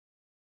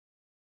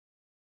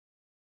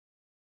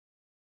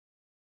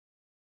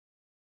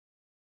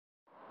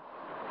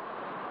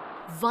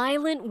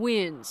Violent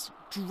winds,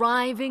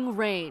 driving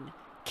rain,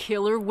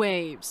 killer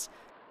waves.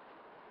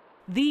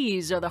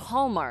 These are the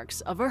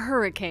hallmarks of a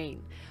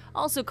hurricane.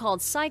 Also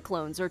called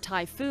cyclones or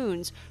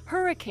typhoons,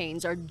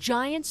 hurricanes are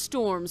giant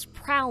storms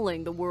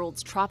prowling the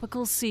world's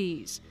tropical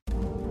seas.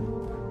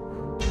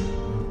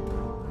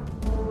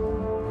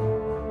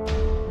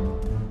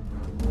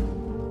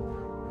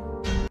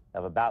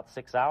 Of about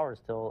 6 hours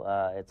till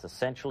it's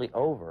essentially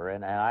over,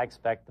 and I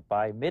expect that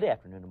by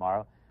mid-afternoon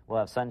tomorrow we'll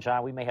have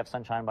sunshine. We may have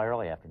sunshine by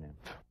early afternoon.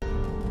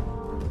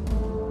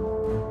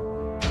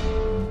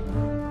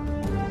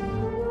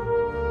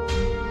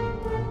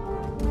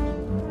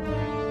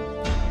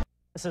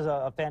 This is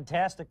a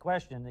fantastic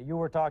question that you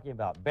were talking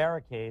about,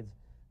 barricades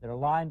that are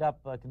lined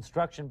up,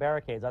 construction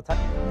barricades. I'll tell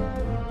you.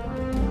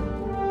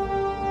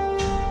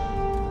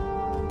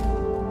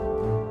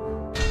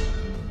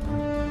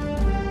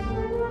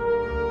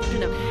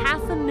 Of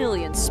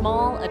 500,000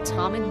 small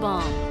atomic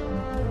bombs.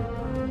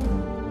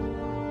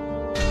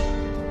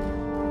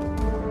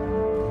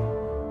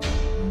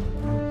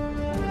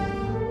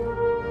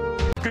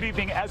 Good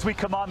evening. As we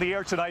come on the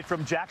air tonight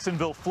from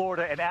Jacksonville,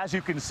 Florida, and as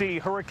you can see,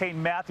 Hurricane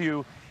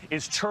Matthew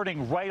is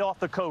churning right off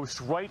the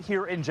coast, right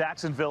here in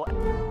Jacksonville.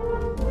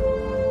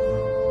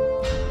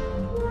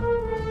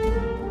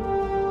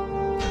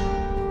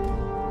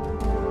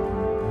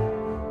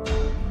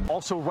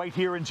 Also right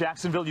here in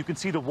Jacksonville, you can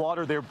see the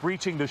water there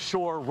breaching the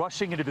shore,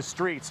 rushing into the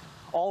streets,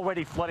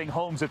 already flooding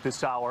homes at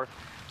this hour.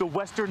 The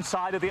western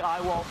side of the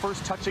eye wall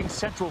first touching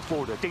Central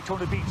Florida,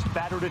 Daytona Beach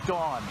battered at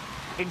dawn.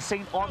 In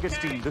St.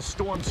 Augustine, the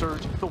storm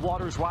surge, the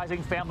water's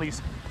rising,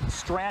 families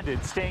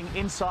stranded, staying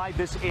inside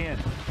this inn.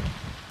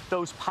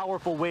 Those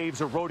powerful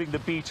waves eroding the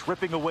beach,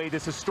 ripping away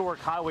this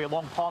historic highway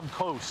along Palm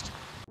Coast.